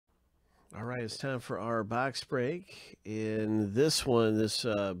All right, it's time for our box break. In this one, this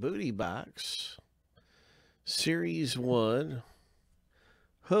booty box, Series 1,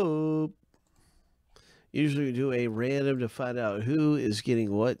 Hope. Usually we do a random to find out who is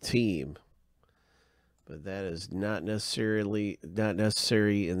getting what team. But that is not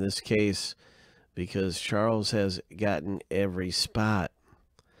necessary in this case because Charles has gotten every spot.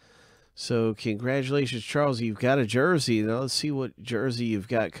 So congratulations, Charles. You've got a jersey. Now let's see what jersey you've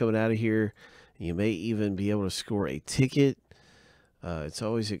got coming out of here. You may even be able to score a ticket. It's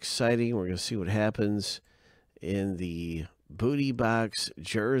always exciting. We're going to see what happens in the Booty Box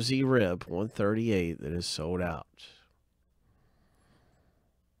Jersey Rip 138 that is sold out.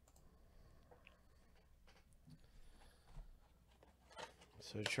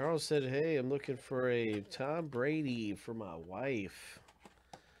 So Charles said, hey, I'm looking for a Tom Brady for my wife.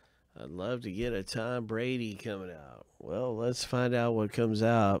 I'd love to get a Tom Brady coming out. Well, let's find out what comes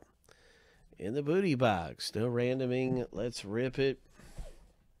out in the booty box. No randoming. Let's rip it.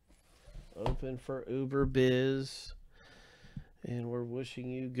 Open for Uber Biz. And we're wishing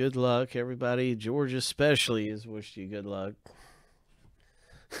you good luck, everybody. George especially has wished you good luck.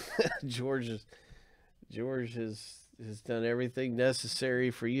 George has done everything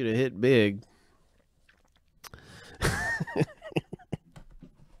necessary for you to hit big.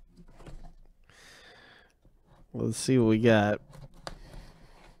 Let's see what we got.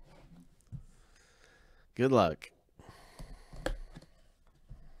 Good luck.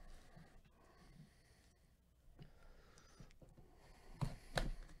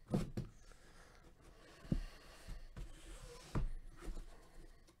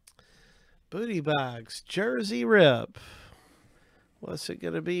 Booty box, Jersey Rip. What's it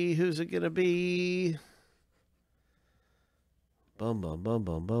going to be? Who's it going to be? Bum, bum, bum,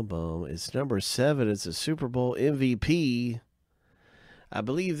 bum, bum, bum. It's number 7. It's a Super Bowl MVP. I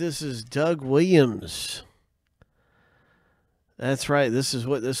believe this is Doug Williams. That's right. This is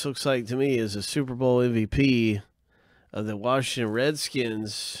what this looks like to me as a Super Bowl MVP of the Washington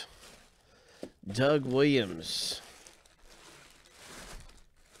Redskins. Doug Williams.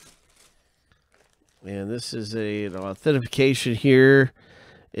 And this is an authentication here.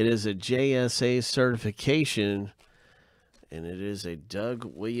 It is a JSA certification. And it is a Doug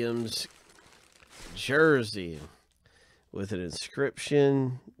Williams jersey with an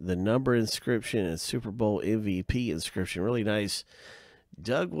inscription, the number inscription, and Super Bowl MVP inscription. Really nice.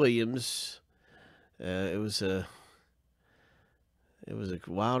 Doug Williams. It was a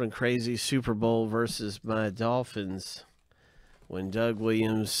wild and crazy Super Bowl versus my Dolphins when Doug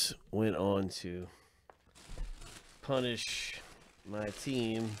Williams went on to punish my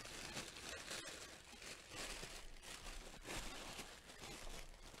team.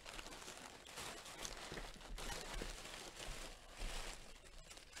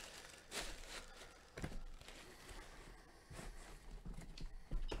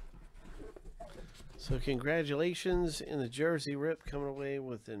 So congratulations in the Jersey Rip, coming away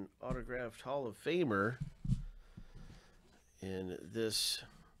with an autographed Hall of Famer in this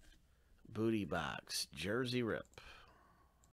booty box, Jersey Rip.